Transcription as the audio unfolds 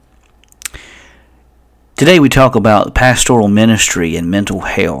Today we talk about pastoral ministry and mental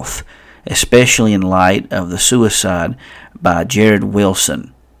health, especially in light of the suicide by Jared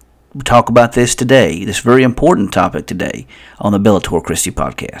Wilson. We'll talk about this today, this very important topic today, on the Bellator Christi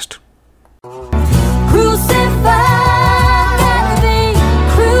podcast. Crucified,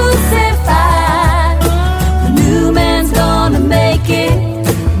 the new man's gonna make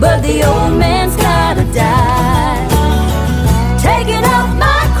it, but the old man's gotta die. Taking up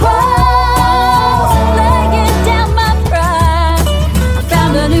my cross, laying down my pride, I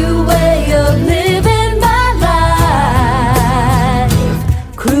found a new way of living my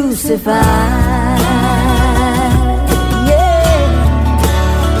life. Crucified.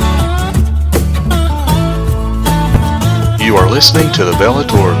 You are listening to the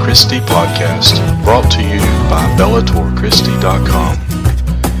Bellator Christi podcast, brought to you by BellatorChristi.com.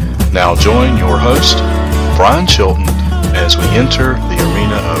 Now join your host, Brian Chilton, as we enter the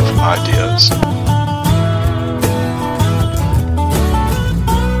arena of ideas.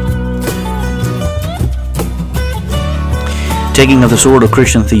 Taking of the sword of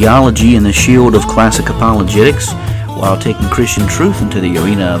Christian theology and the shield of classic apologetics, while taking Christian truth into the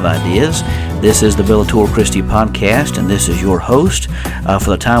arena of ideas. This is the Bellator Christi podcast, and this is your host for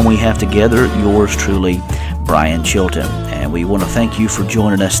the time we have together, yours truly, Brian Chilton. And we want to thank you for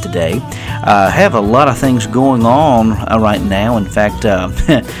joining us today. I have a lot of things going on right now. In fact,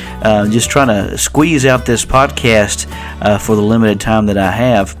 just trying to squeeze out this podcast for the limited time that I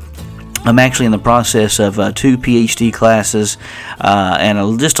have. I'm actually in the process of 2 PhD classes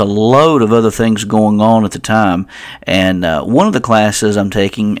and just a load of other things going on at the time. And one of the classes I'm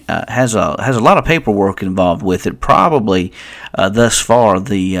taking has a lot of paperwork involved with it. Probably thus far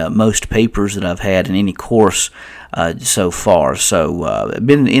the most papers that I've had in any course so far. So I've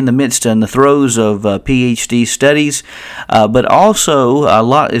been in the midst and the throes of PhD studies, but also a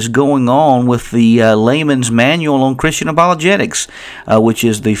lot is going on with the Layman's Manual on Christian Apologetics, which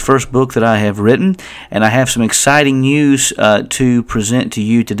is the first book that I have written, and I have some exciting news to present to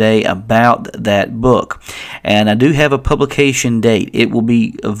you today about that book. And I do have a publication date. It will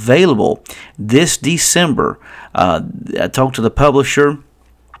be available this December. I talked to the publisher,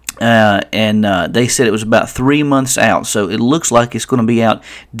 and they said it was about 3 months out, so it looks like it's going to be out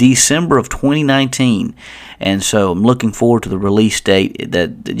December of 2019, and so I'm looking forward to the release date.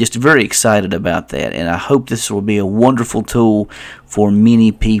 Just very excited about that, and I hope this will be a wonderful tool for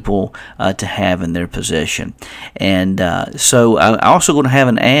many people to have in their possession. And so I'm also going to have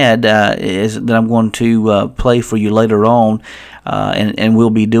an ad that I'm going to play for you later on. And we'll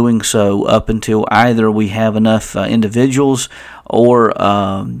be doing so up until either we have enough individuals or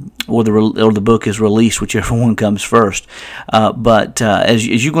the book is released, whichever one comes first. But as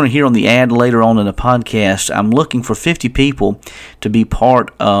you're going to hear on the ad later on in the podcast, I'm looking for 50 people to be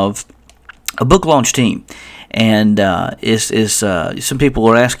part of a book launch team. And some people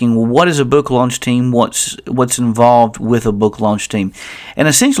are asking, well, what is a book launch team? What's involved with a book launch team? And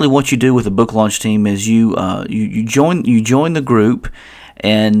essentially, what you do with a book launch team is you join the group,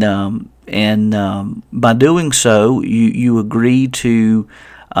 and by doing so, you agree to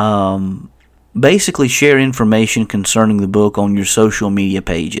basically share information concerning the book on your social media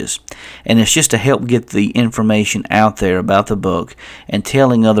pages. And it's just to help get the information out there about the book and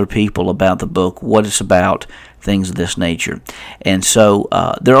telling other people about the book, what it's about, things of this nature. And so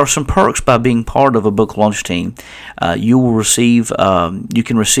there are some perks by being part of a book launch team. You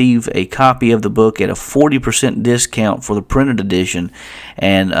can receive a copy of the book at a 40% discount for the printed edition,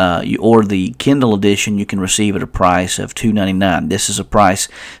 and or the Kindle edition you can receive at a price of $2.99. This is a price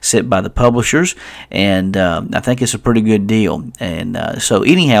set by the publishers, and I think it's a pretty good deal. And so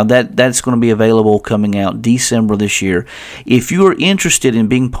anyhow, that's going to be available coming out December this year. If you are interested in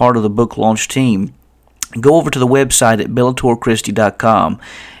being part of the book launch team, go over to the website at BellatorChristi.com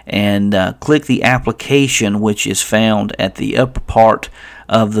and click the application, which is found at the upper part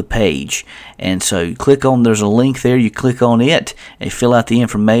of the page. And so you click on, there's a link there, you click on it and fill out the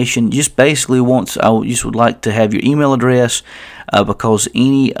information. Just basically I just would like to have your email address, because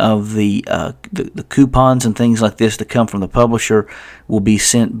any of the coupons and things like this that come from the publisher will be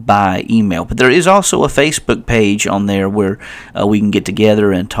sent by email. But there is also a Facebook page on there where we can get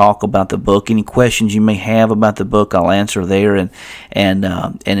together and talk about the book. Any questions you may have about the book, I'll answer there. And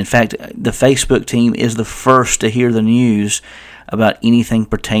in fact, the Facebook team is the first to hear the news about anything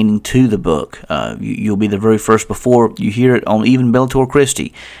pertaining to the book. You'll be the very first before you hear it on even Bellator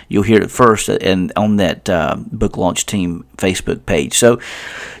Christi. You'll hear it first and on that book launch team Facebook page. So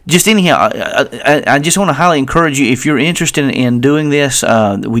just anyhow, I just want to highly encourage you, if you're interested in doing this,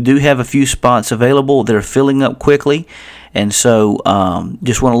 we do have a few spots available. They're filling up quickly. And so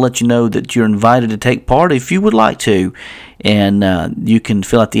just want to let you know that you're invited to take part if you would like to. And you can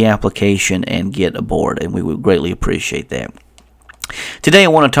fill out the application and get aboard, and we would greatly appreciate that. Today I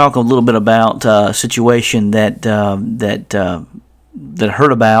want to talk a little bit about a situation that I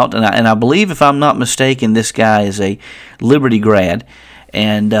heard about, and I believe, if I'm not mistaken, this guy is a Liberty grad.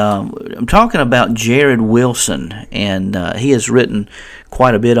 And I'm talking about Jared Wilson, and he has written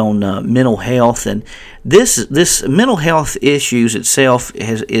quite a bit on mental health. And this mental health issues itself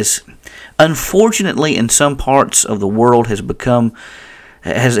is unfortunately in some parts of the world has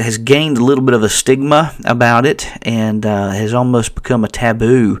gained a little bit of a stigma about it, and has almost become a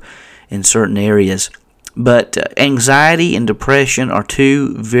taboo in certain areas. But anxiety and depression are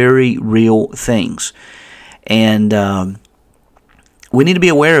two very real things, and we need to be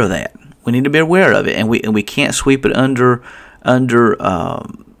aware of that. We need to be aware of it, and we can't sweep it under a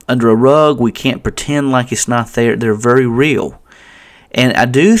rug. We can't pretend like it's not there. They're very real. And I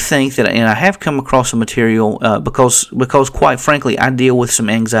do think that, and I have come across some material because quite frankly, I deal with some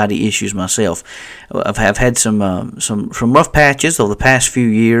anxiety issues myself. I've had some rough patches over the past few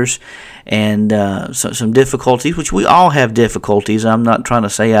years, and some difficulties, which we all have difficulties. I'm not trying to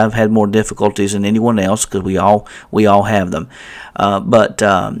say I've had more difficulties than anyone else, because we all have them. But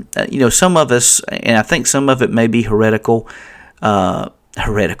some of us, and I think some of it may be hereditary.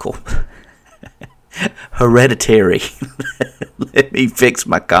 Let me fix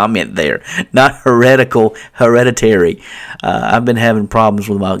my comment there. Not heretical, hereditary. I've been having problems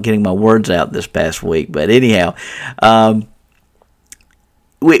with getting my words out this past week. But anyhow, there's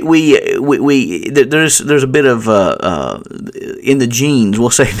a bit of in the genes.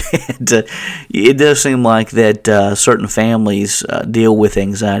 We'll say that it does seem like that certain families deal with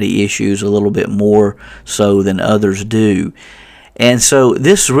anxiety issues a little bit more so than others do. And so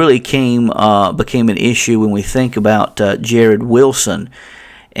this really became an issue when we think about Jared Wilson.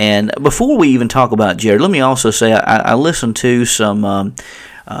 And before we even talk about Jared, let me also say I listened to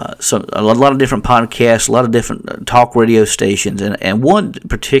a lot of different podcasts, a lot of different talk radio stations, and one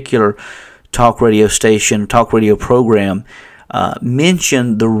particular talk radio program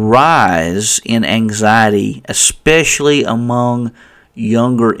mentioned the rise in anxiety, especially among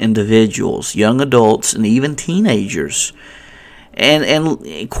younger individuals, young adults, and even teenagers.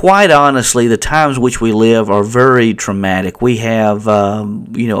 And quite honestly, the times which we live are very traumatic. We have,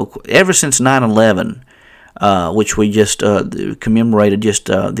 ever since 9/11, which we just commemorated just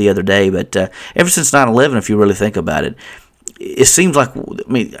the other day, but ever since 9/11, if you really think about it, it seems like,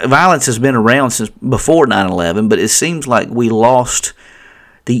 violence has been around since before 9/11, but it seems like we lost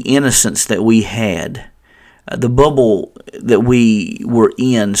the innocence that we had. The bubble that we were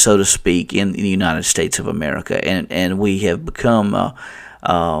in, so to speak, in the United States of America, and we have become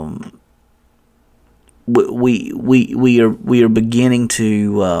we are beginning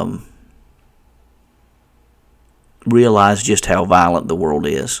to realize just how violent the world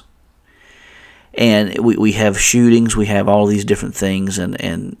is, and we have shootings, we have all these different things,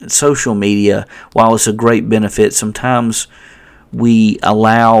 and social media, while it's a great benefit, sometimes we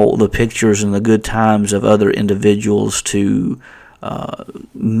allow the pictures and the good times of other individuals to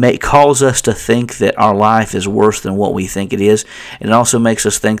cause us to think that our life is worse than what we think it is. And it also makes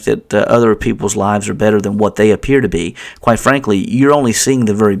us think that other people's lives are better than what they appear to be. Quite frankly, you're only seeing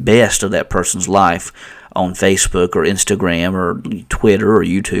the very best of that person's life on Facebook or Instagram or Twitter or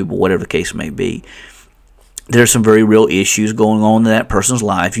YouTube or whatever the case may be. There's some very real issues going on in that person's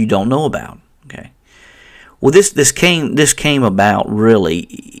life you don't know about. Okay. Well, this came about really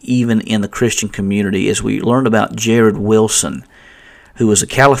even in the Christian community as we learned about Jared Wilson, who was a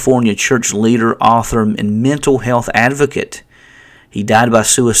California church leader, author, and mental health advocate. He died by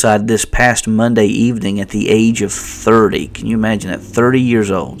suicide this past Monday evening at the age of 30. Can you imagine that? 30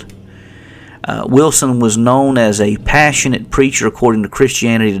 years old. Wilson was known as a passionate preacher according to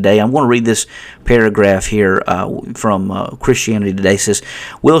Christianity Today. I'm going to read this paragraph here from Christianity Today. It says,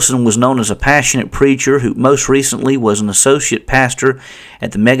 Wilson was known as a passionate preacher who most recently was an associate pastor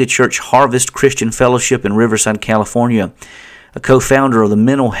at the megachurch Harvest Christian Fellowship in Riverside, California. A co-founder of the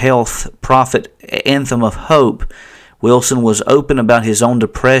mental health prophet Anthem of Hope, Wilson was open about his own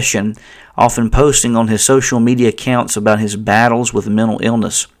depression, often posting on his social media accounts about his battles with mental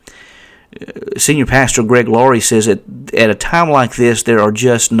illness. Senior Pastor Greg Laurie says that at a time like this, there are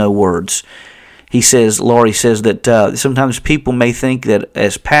just no words. Laurie says that sometimes people may think that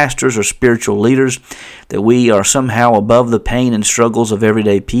as pastors or spiritual leaders that we are somehow above the pain and struggles of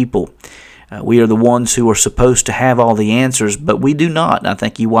everyday people. We are the ones who are supposed to have all the answers, but we do not. And I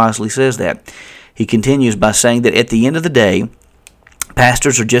think he wisely says that. He continues by saying that at the end of the day,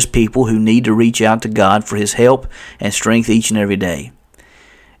 Pastors are just people who need to reach out to God for His help and strength each and every day.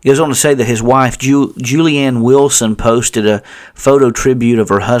 He goes on to say that his wife, Julianne Wilson, posted a photo tribute of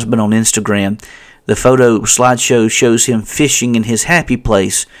her husband on Instagram. The photo slideshow shows him fishing in his happy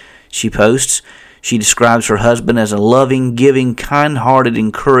place. She posts, she describes her husband as a loving, giving, kind-hearted,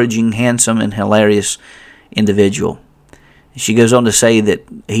 encouraging, handsome, and hilarious individual. She goes on to say that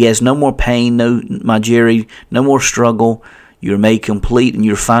he has no more pain, my Jerry, no more struggle. You're made complete and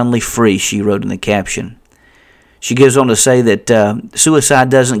you're finally free, she wrote in the caption. She goes on to say that suicide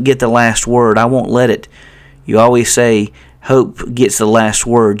doesn't get the last word. I won't let it. You always say hope gets the last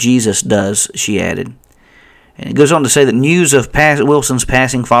word. Jesus does, she added. And it goes on to say that news of Wilson's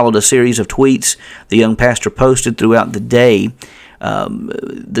passing followed a series of tweets the young pastor posted throughout the day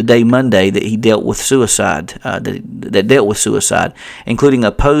Monday that he dealt with suicide, that dealt with suicide, including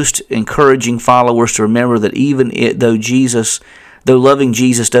a post encouraging followers to remember that even though loving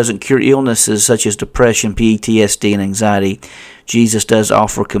Jesus doesn't cure illnesses such as depression, PTSD, and anxiety, Jesus does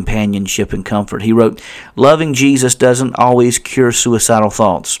offer companionship and comfort. He wrote, loving Jesus doesn't always cure suicidal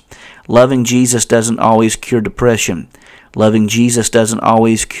thoughts. Loving Jesus doesn't always cure depression. Loving Jesus doesn't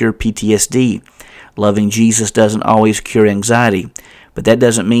always cure PTSD. Loving Jesus doesn't always cure anxiety. But that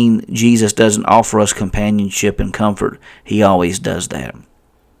doesn't mean Jesus doesn't offer us companionship and comfort. He always does that.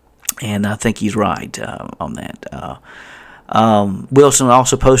 And I think he's right on that. Wilson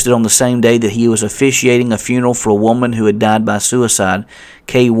also posted on the same day that he was officiating a funeral for a woman who had died by suicide.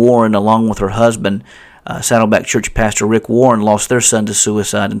 Kay Warren, along with her husband, Saddleback Church pastor Rick Warren, lost their son to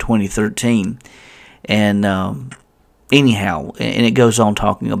suicide in 2013. And anyhow, and it goes on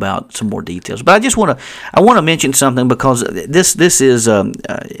talking about some more details. But I want to mention something, because this is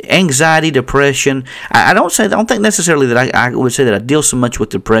anxiety, depression. I don't think necessarily that I would say that I deal so much with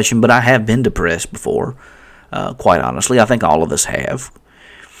depression, but I have been depressed before. Quite honestly, I think all of us have.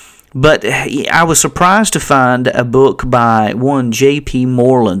 But I was surprised to find a book by one J.P.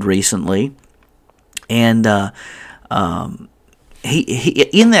 Moreland recently, and he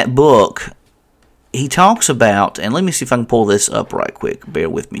in that book he talks about, and let me see if I can pull this up right quick. Bear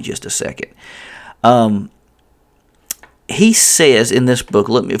with me just a second. He says in this book,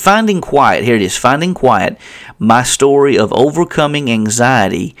 Finding Quiet, here it is, Finding Quiet, My Story of Overcoming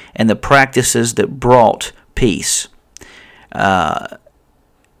Anxiety and the Practices That Brought Peace.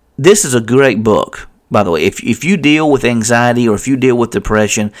 This is a great book, by the way. If you deal with anxiety or if you deal with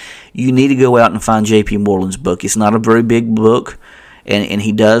depression, you need to go out and find J.P. Moreland's book. It's not a very big book, and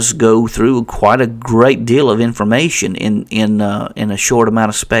he does go through quite a great deal of information in a short amount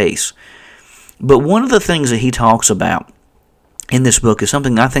of space. But one of the things that he talks about in this book is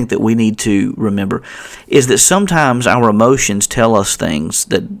something I think that we need to remember, is that sometimes our emotions tell us things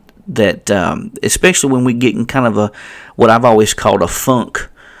that especially when we get in kind of what I've always called a funk,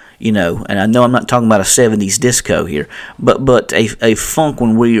 and I know I'm not talking about a 70s disco here, but a funk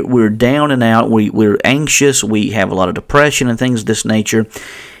when we're down and out, we're anxious, we have a lot of depression and things of this nature.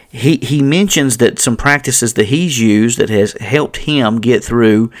 He mentions that some practices that he's used that has helped him get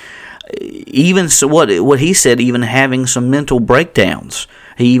through, even so what he said, even having some mental breakdowns.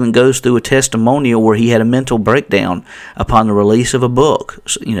 He even goes through a testimonial where he had a mental breakdown upon the release of a book,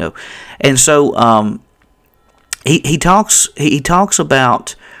 and so he talks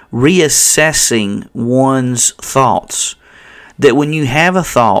about reassessing one's thoughts. That when you have a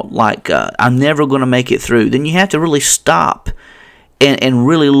thought like I'm never going to make it through, then you have to really stop and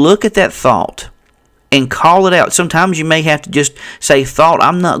really look at that thought and call it out. Sometimes you may have to just say, thought,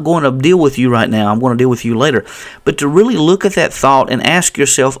 I'm not going to deal with you right now. I'm going to deal with you later. But to really look at that thought and ask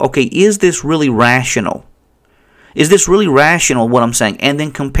yourself, okay, is this really rational? Is this really rational, what I'm saying? And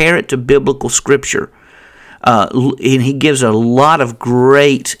then compare it to biblical scripture. And he gives a lot of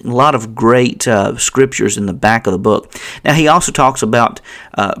great scriptures in the back of the book. Now, he also talks about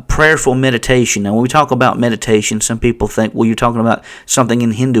prayerful meditation. Now, when we talk about meditation, some people think, well, you're talking about something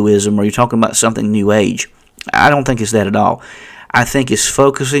in Hinduism or you're talking about something New Age. I don't think it's that at all. I think it's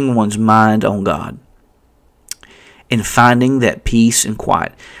focusing one's mind on God and finding that peace and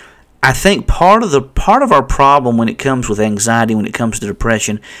quiet. I think part of our problem when it comes with anxiety, when it comes to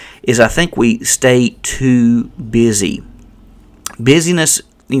depression, is I think we stay too busy. Busyness,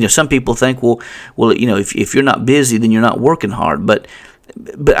 some people think, well, if you're not busy, then you're not working hard. But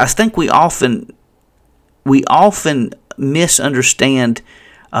I think we often misunderstand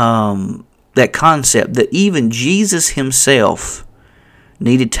that concept that even Jesus himself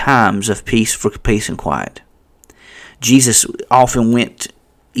needed times of peace and quiet. Jesus often went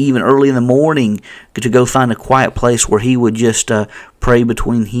even early in the morning to go find a quiet place where he would just pray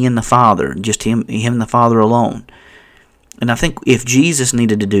between he and the Father, just him and the Father alone. And I think if Jesus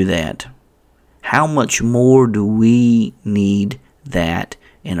needed to do that, how much more do we need that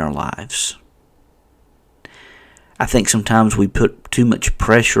in our lives? I think sometimes we put too much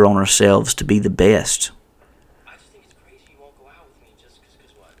pressure on ourselves to be the best. I just think it's crazy you won't go out with me just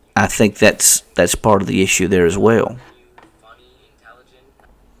because what? I think that's part of the issue there as well. Funny, intelligent.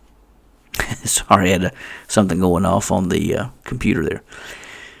 Sorry, I had something going off on the computer there.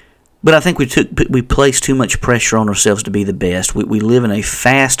 But I think we place too much pressure on ourselves to be the best. We live in a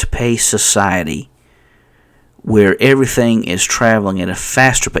fast-paced society where everything is traveling at a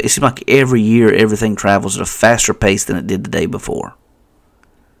faster pace. It seems like every year everything travels at a faster pace than it did the day before.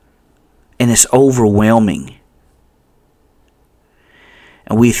 And it's overwhelming.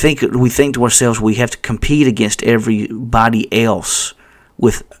 And we think to ourselves we have to compete against everybody else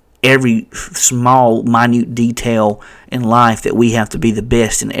with every small, minute detail in life, that we have to be the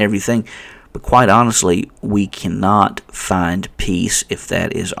best in everything. But quite honestly, we cannot find peace if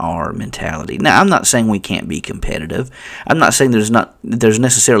that is our mentality. Now, I'm not saying we can't be competitive. I'm not saying there's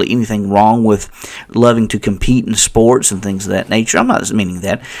necessarily anything wrong with loving to compete in sports and things of that nature. I'm not meaning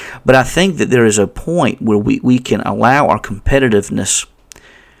that. But I think that there is a point where we can allow our competitiveness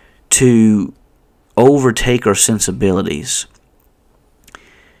to overtake our sensibilities.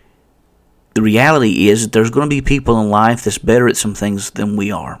 The reality is that there's going to be people in life that's better at some things than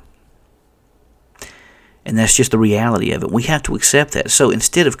we are. And that's just the reality of it. We have to accept that. So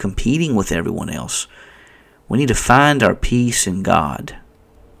instead of competing with everyone else, we need to find our peace in God.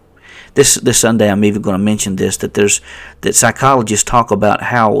 This Sunday, I'm even going to mention this, that psychologists talk about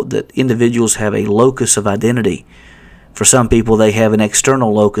how that individuals have a locus of identity. For some people, they have an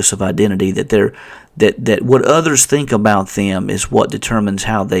external locus of identity, that what others think about them is what determines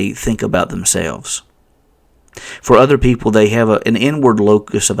how they think about themselves. For other people, they have an inward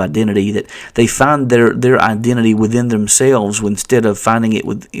locus of identity, that they find their identity within themselves instead of finding it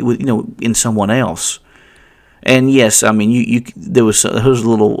with in someone else. And yes, I mean there was a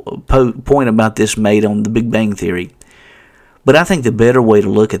little point about this made on The Big Bang Theory, but I think the better way to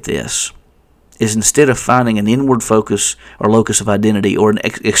look at this is, instead of finding an inward focus or locus of identity, or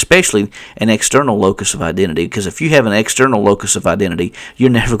especially an external locus of identity, because if you have an external locus of identity, you're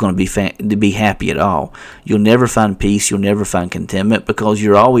never going to be happy at all. You'll never find peace. You'll never find contentment, because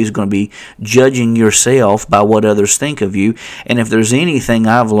you're always going to be judging yourself by what others think of you. And if there's anything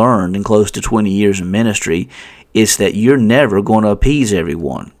I've learned in close to 20 years in ministry, it's that you're never going to appease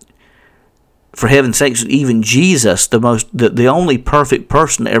everyone. For heaven's sakes, even Jesus, the only perfect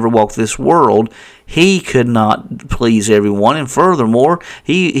person to ever walk this world, he could not please everyone, and furthermore,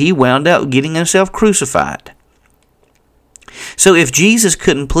 he wound up getting himself crucified. So if Jesus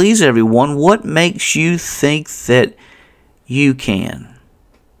couldn't please everyone, what makes you think that you can?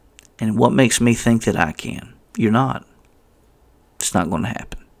 And what makes me think that I can? You're not. It's not going to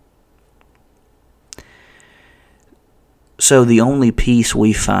happen. So the only peace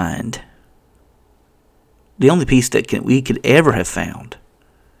we find, the only peace that we could ever have found,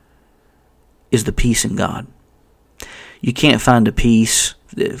 is the peace in God. You can't find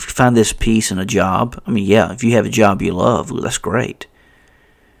this peace in a job. I mean, yeah, if you have a job you love, that's great.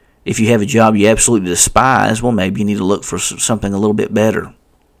 If you have a job you absolutely despise, well, maybe you need to look for something a little bit better.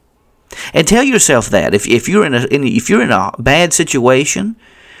 And tell yourself that if you're in a bad situation,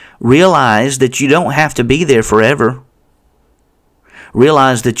 realize that you don't have to be there forever.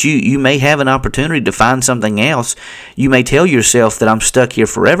 Realize that you may have an opportunity to find something else. You may tell yourself that I'm stuck here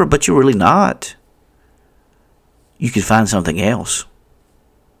forever, but you're really not. You could find something else.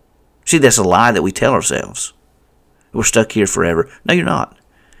 See, that's a lie that we tell ourselves. We're stuck here forever. No, you're not.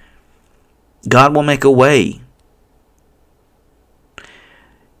 God will make a way.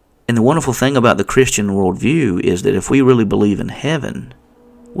 And the wonderful thing about the Christian worldview is that if we really believe in heaven,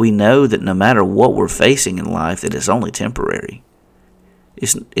 we know that no matter what we're facing in life, that it's only temporary.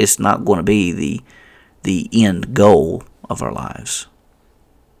 It's not going to be the end goal of our lives.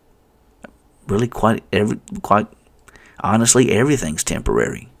 Really, quite honestly, everything's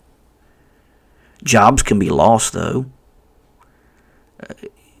temporary. Jobs can be lost, though.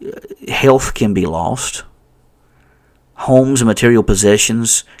 Health can be lost. Homes and material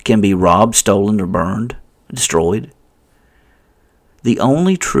possessions can be robbed, stolen, or burned, destroyed. The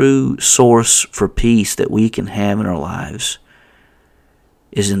only true source for peace that we can have in our lives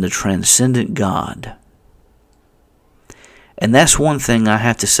is in the transcendent God. And that's one thing I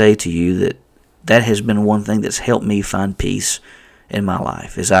have to say to you, that has been one thing that's helped me find peace in my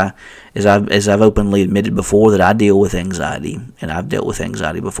life. As I've openly admitted before, that I deal with anxiety, and I've dealt with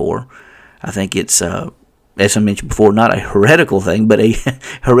anxiety before. I think it's, as I mentioned before, not a heretical thing, but a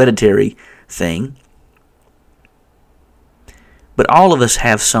hereditary thing. But all of us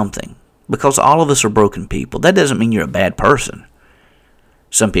have something, because all of us are broken people. That doesn't mean you're a bad person.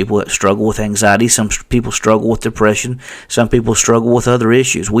 Some people struggle with anxiety. Some people struggle with depression. Some people struggle with other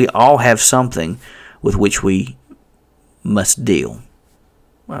issues. We all have something with which we must deal,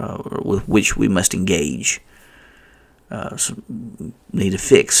 with which we must engage, need to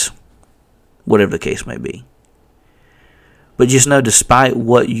fix, whatever the case may be. But just know, despite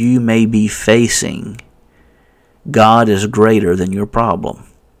what you may be facing, God is greater than your problem.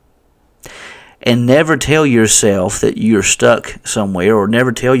 And never tell yourself that you're stuck somewhere, or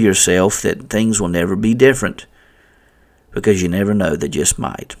never tell yourself that things will never be different, because you never know, they just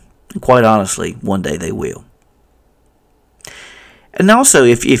might. And quite honestly, one day they will. And also,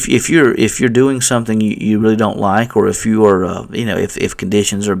 if you're doing something you really don't like, or if you are if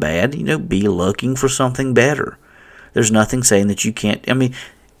conditions are bad, be looking for something better. There's nothing saying that you can't.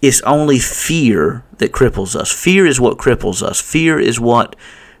 It's only fear that cripples us. Fear is what cripples us. Fear is what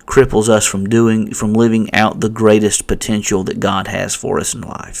cripples us from living out the greatest potential that God has for us in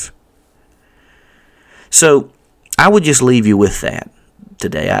life. So I would just leave you with that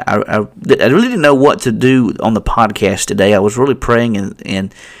today. I really didn't know what to do on the podcast today. I was really praying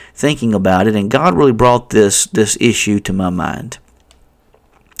and thinking about it, and God really brought this issue to my mind.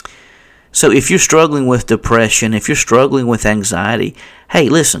 So if you're struggling with depression, if you're struggling with anxiety, hey,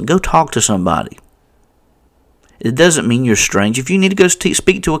 listen, go talk to somebody. It doesn't mean you're strange. If you need to go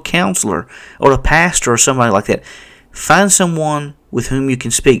speak to a counselor or a pastor or somebody like that, find someone with whom you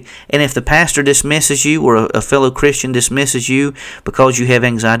can speak. And if the pastor dismisses you, or a fellow Christian dismisses you because you have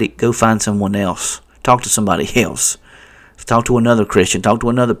anxiety, go find someone else. Talk to somebody else. Talk to another Christian. Talk to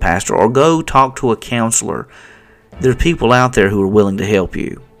another pastor. Or go talk to a counselor. There are people out there who are willing to help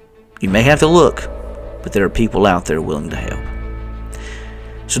you. You may have to look, but there are people out there willing to help.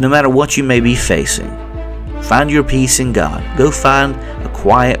 So no matter what you may be facing, find your peace in God. Go find a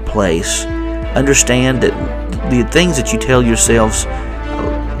quiet place. Understand that the things that you tell yourselves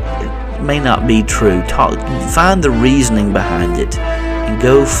may not be true. Find the reasoning behind it, and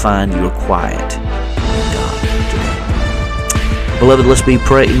go find your quiet in God today. Beloved, let's be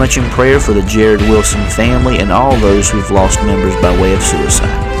much in prayer for the Jared Wilson family and all those who've lost members by way of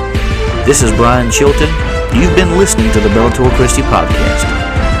suicide. This is Brian Chilton. You've been listening to the Bellator Christi Podcast.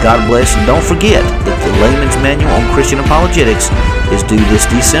 God bless, and don't forget that the Layman's Manual on Christian Apologetics is due this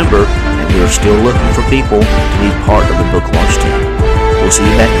December, and we're still looking for people to be part of the book launch team. We'll see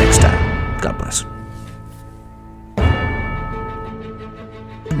you back next time. God bless.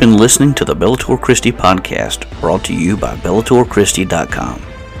 You've been listening to the Bellator Christi Podcast, brought to you by BellatorChristi.com.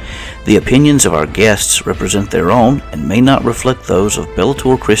 The opinions of our guests represent their own and may not reflect those of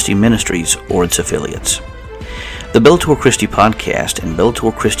Bellator Christi Ministries or its affiliates. The Bellator Christi Podcast and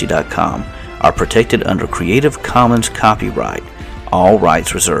BellatorChristi.com are protected under Creative Commons copyright, all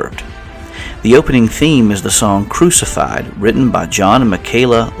rights reserved. The opening theme is the song Crucified, written by John and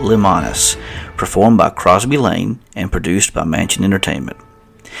Michaela Limanis, performed by Crosby Lane and produced by Mansion Entertainment.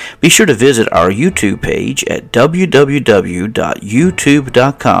 Be sure to visit our YouTube page at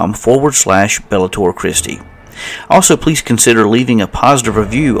www.youtube.com/Bellator Christi. Also, please consider leaving a positive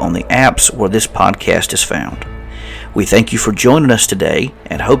review on the apps where this podcast is found. We thank you for joining us today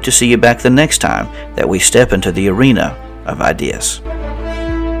and hope to see you back the next time that we step into the arena of ideas.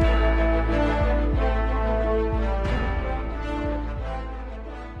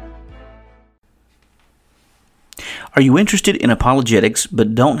 Are you interested in apologetics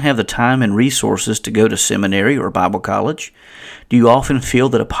but don't have the time and resources to go to seminary or Bible college? Do you often feel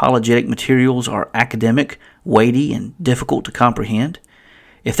that apologetic materials are academic, weighty, and difficult to comprehend?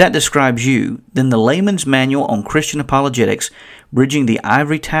 If that describes you, then the Layman's Manual on Christian Apologetics, Bridging the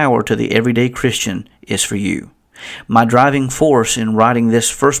Ivory Tower to the Everyday Christian, is for you. My driving force in writing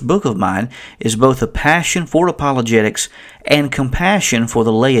this first book of mine is both a passion for apologetics and compassion for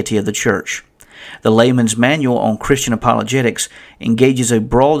the laity of the church. The Layman's Manual on Christian Apologetics engages a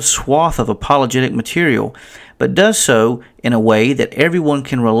broad swath of apologetic material, but does so in a way that everyone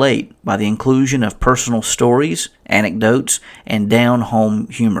can relate by the inclusion of personal stories, anecdotes, and down-home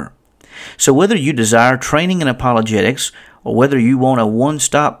humor. So whether you desire training in apologetics or whether you want a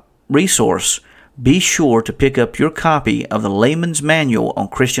one-stop resource, be sure to pick up your copy of the Layman's Manual on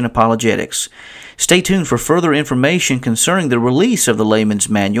Christian Apologetics. Stay tuned for further information concerning the release of the Layman's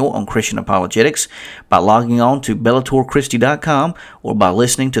Manual on Christian Apologetics by logging on to BellatorChristi.com or by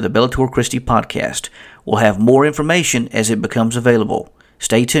listening to the Bellator Christi Podcast. We'll have more information as it becomes available.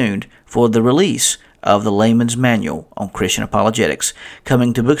 Stay tuned for the release of the Layman's Manual on Christian Apologetics,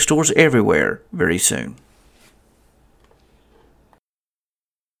 coming to bookstores everywhere very soon.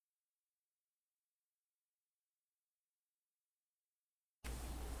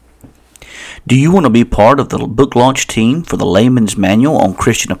 Do you want to be part of the book launch team for the Layman's Manual on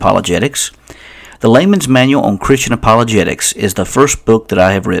Christian Apologetics? The Layman's Manual on Christian Apologetics is the first book that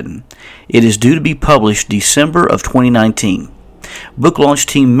I have written. It is due to be published December of 2019. Book launch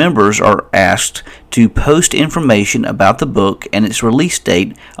team members are asked to post information about the book and its release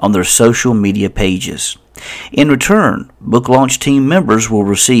date on their social media pages. In return, book launch team members will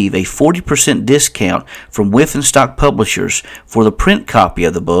receive a 40% discount from Whiffenstock Publishers for the print copy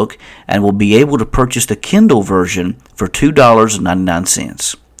of the book and will be able to purchase the Kindle version for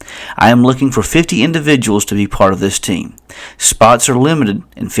 $2.99. I am looking for 50 individuals to be part of this team. Spots are limited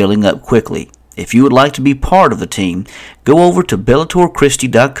and filling up quickly. If you would like to be part of the team, go over to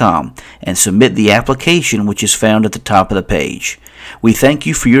BellatorChristi.com and submit the application, which is found at the top of the page. We thank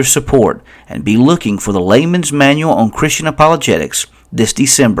you for your support and be looking for the Layman's Manual on Christian Apologetics this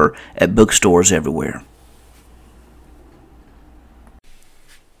December at bookstores everywhere.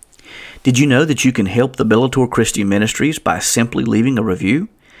 Did you know that you can help the Bellator Christi Ministries by simply leaving a review?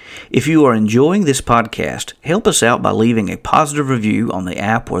 If you are enjoying this podcast, help us out by leaving a positive review on the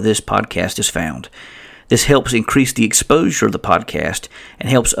app where this podcast is found. This helps increase the exposure of the podcast and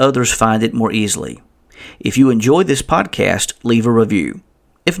helps others find it more easily. If you enjoy this podcast, leave a review.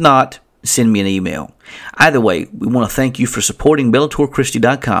 If not, send me an email. Either way, we want to thank you for supporting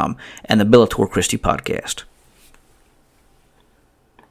BellatorChristi.com and the Bellator Christi podcast.